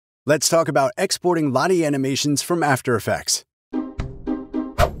Let's talk about exporting Lottie animations from After Effects.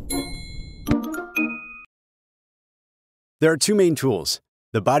 There are two main tools,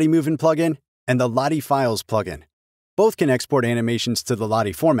 the Bodymovin plugin and the LottieFiles plugin. Both can export animations to the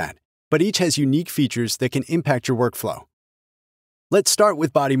Lottie format, but each has unique features that can impact your workflow. Let's start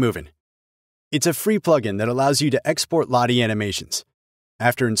with Bodymovin. It's a free plugin that allows you to export Lottie animations.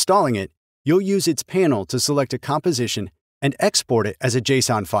 After installing it, you'll use its panel to select a composition and export it as a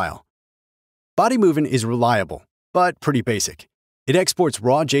JSON file. Bodymovin is reliable, but pretty basic. It exports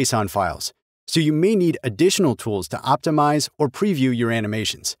raw JSON files, so you may need additional tools to optimize or preview your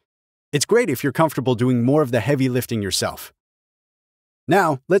animations. It's great if you're comfortable doing more of the heavy lifting yourself.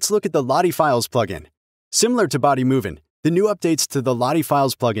 Now, let's look at the LottieFiles plugin. Similar to Bodymovin, the new updates to the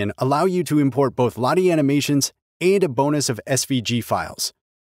LottieFiles plugin allow you to import both Lottie animations and a bonus of SVG files.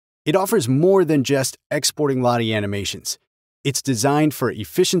 It offers more than just exporting Lottie animations. It's designed for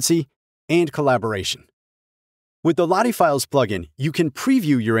efficiency and collaboration. With the LottieFiles plugin, you can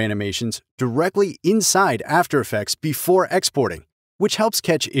preview your animations directly inside After Effects before exporting, which helps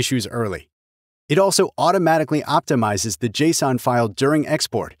catch issues early. It also automatically optimizes the JSON file during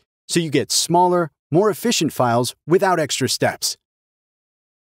export, so you get smaller, more efficient files without extra steps.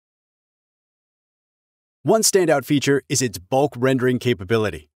 One standout feature is its bulk rendering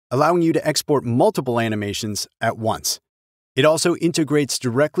capability, allowing you to export multiple animations at once. It also integrates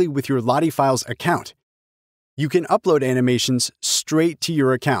directly with your LottieFiles account. You can upload animations straight to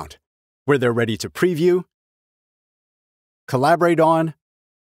your account, where they're ready to preview, collaborate on,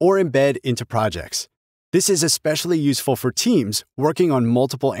 or embed into projects. This is especially useful for teams working on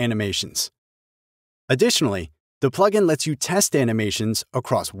multiple animations. Additionally, the plugin lets you test animations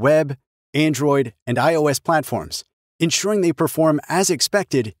across web, Android, and iOS platforms, ensuring they perform as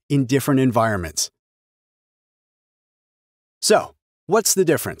expected in different environments. So, what's the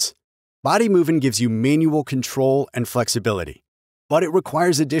difference? Bodymovin gives you manual control and flexibility, but it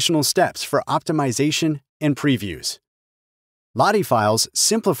requires additional steps for optimization and previews. LottieFiles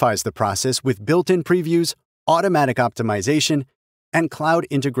simplifies the process with built-in previews, automatic optimization, and cloud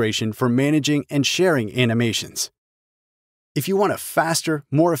integration for managing and sharing animations. If you want a faster,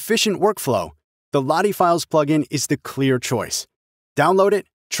 more efficient workflow, the LottieFiles plugin is the clear choice. Download it,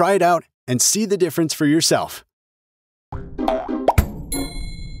 try it out, and see the difference for yourself.